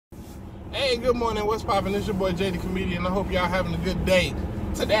Hey, good morning. What's poppin'? It's your boy Jay the Comedian. I hope y'all having a good day.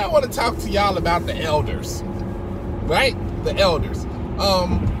 Today I want to talk to y'all about the elders. Right? The elders.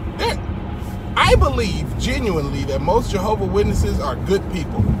 I believe genuinely that most Jehovah Witnesses are good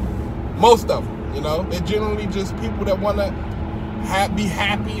people. Most of them, they're generally just people that want to be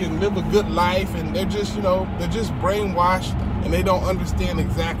happy and live a good life, and they're just, they're just brainwashed, and they don't understand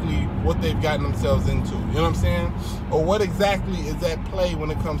exactly what they've gotten themselves into. You know what I'm saying? Or what exactly is at play when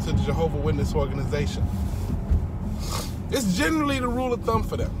it comes to the Jehovah Witness organization. It's generally the rule of thumb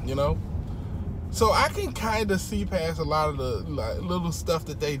for them, So I can kind of see past a lot of the little stuff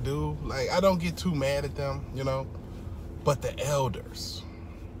that they do. Like, I don't get too mad at them, But the elders,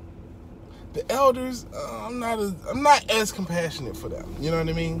 I'm not as compassionate for them. You know what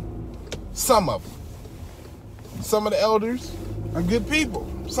I mean? Some of them. Some of the elders are good people.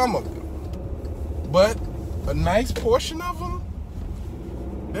 Some of them. But a nice portion of them,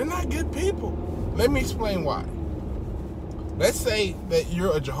 they're not good people. Let me explain why. Let's say that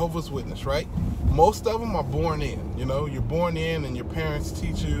you're a Jehovah's Witness, right? Most of them are born in. You're born in, and your parents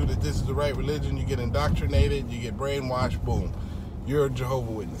teach you that this is the right religion. You get indoctrinated, you get brainwashed, boom. You're a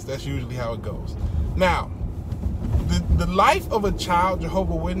Jehovah's Witness. That's usually how it goes. Now, the life of a child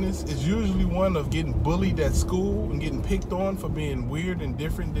Jehovah's Witness is usually one of getting bullied at school and getting picked on for being weird and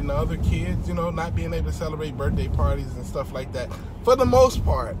different than the other kids, not being able to celebrate birthday parties and stuff like that. For the most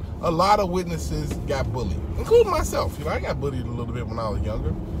part, a lot of witnesses got bullied, including myself. I got bullied a little bit when I was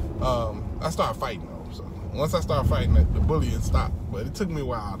younger. I started fighting though, so once I started fighting, the bullying stopped. But it took me a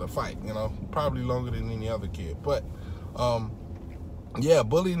while to fight, probably longer than any other kid. But yeah,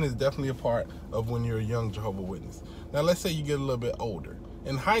 bullying is definitely a part of when you're a young Jehovah's Witness. Now, let's say you get a little bit older.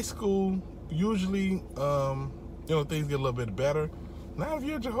 In high school, usually, things get a little bit better. Now, if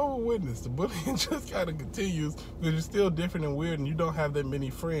you're a Jehovah's Witness, the bullying just kind of continues because you're still different and weird, and you don't have that many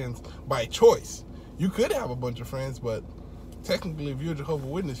friends by choice. You could have a bunch of friends, but technically, if you're a Jehovah's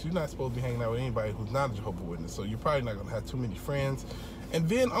Witness, you're not supposed to be hanging out with anybody who's not a Jehovah's Witness. So you're probably not going to have too many friends. And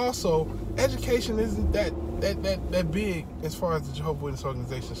then also, education isn't that big as far as the Jehovah's Witness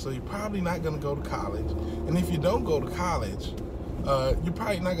organization. So you're probably not going to go to college. And if you don't go to college, you're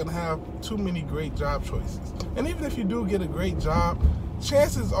probably not going to have too many great job choices. And even if you do get a great job,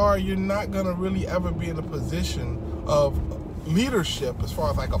 chances are you're not going to really ever be in a position of leadership as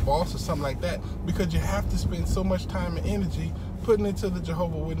far as like a boss or something like that, because you have to spend so much time and energy putting into the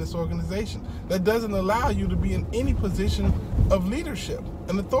Jehovah's Witness organization that doesn't allow you to be in any position of leadership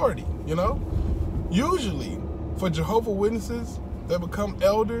and authority. Usually for Jehovah's Witnesses that become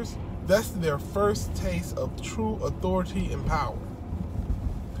elders, that's their first taste of true authority and power,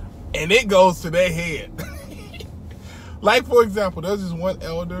 and it goes to their head. Like, for example, there's this one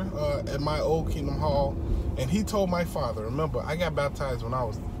elder at my old Kingdom Hall, and he told my father, remember, I got baptized when I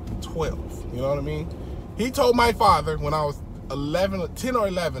was 12, you know what I mean? He told my father when I was 10 or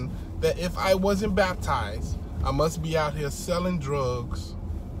 11, that if I wasn't baptized, I must be out here selling drugs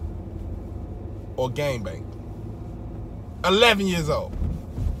or gangbanging. 11 years old.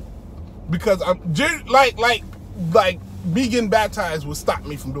 Because I'm like me getting baptized would stop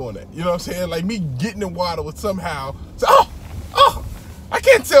me from doing that. You know what I'm saying? Like, me getting in water would somehow say, I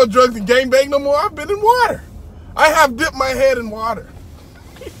can't sell drugs and gangbang no more. I've been in water. I have dipped my head in water.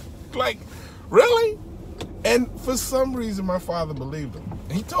 Like, really? And for some reason, my father believed him.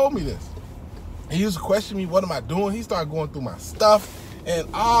 And he told me this. He used to question me, what am I doing? He started going through my stuff. And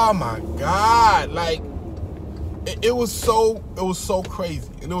oh my God, like, it was so crazy.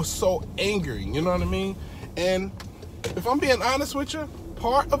 And it was so angering, you know what I mean? And if I'm being honest with you,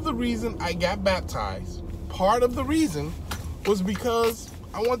 part of the reason I got baptized, part of the reason was because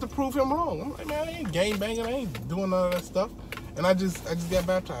I wanted to prove him wrong. I'm like, man, I ain't gangbanging, I ain't doing none of that stuff. And I just got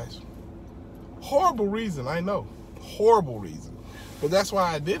baptized. Horrible reason, I know. Horrible reason. But that's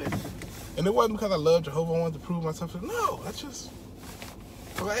why I did it. And it wasn't because I loved Jehovah, I wanted to prove myself. No, I just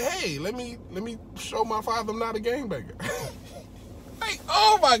like, hey, let me show my father I'm not a gangbanger. Like,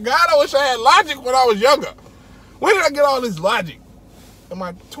 oh my God, I wish I had logic when I was younger. When did I get all this logic? In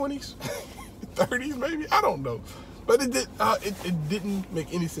my 20s? 30s maybe? I don't know. But it didn't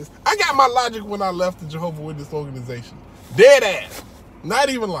make any sense. I got my logic when I left the Jehovah's Witness organization. Dead ass. Not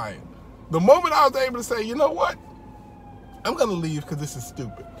even lying. The moment I was able to say, you know what? I'm going to leave because this is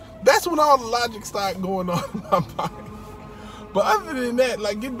stupid. That's when all the logic started going on in my mind. But other than that,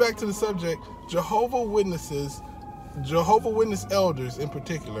 like, getting back to the subject, Jehovah's Witnesses, Jehovah's Witness elders in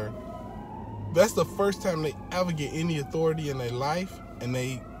particular, that's the first time they ever get any authority in their life,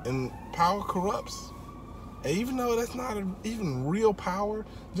 and power corrupts. And even though that's not even real power,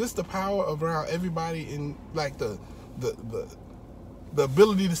 just the power around everybody in, like, the the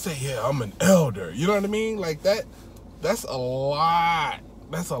ability to say, yeah, I'm an elder. You know what I mean? Like that. That's a lot.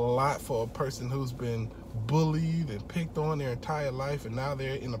 That's a lot for a person who's been bullied and picked on their entire life, and now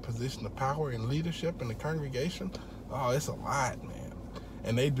they're in a position of power and leadership in the congregation. Oh, it's a lot, man.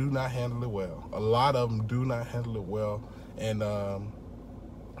 And they do not handle it well. A lot of them do not handle it well, and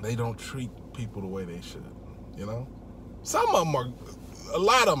they don't treat people the way they should. You know, some of them are, a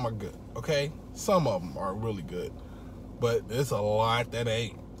lot of them are good. Okay, some of them are really good, but there's a lot that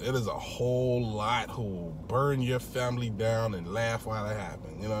ain't. It is a whole lot who will burn your family down and laugh while it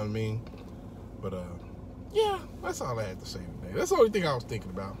happens. You know what I mean? But yeah, that's all I had to say today. That's the only thing I was thinking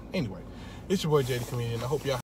about. Anyway, it's your boy Jay the Comedian. I hope y'all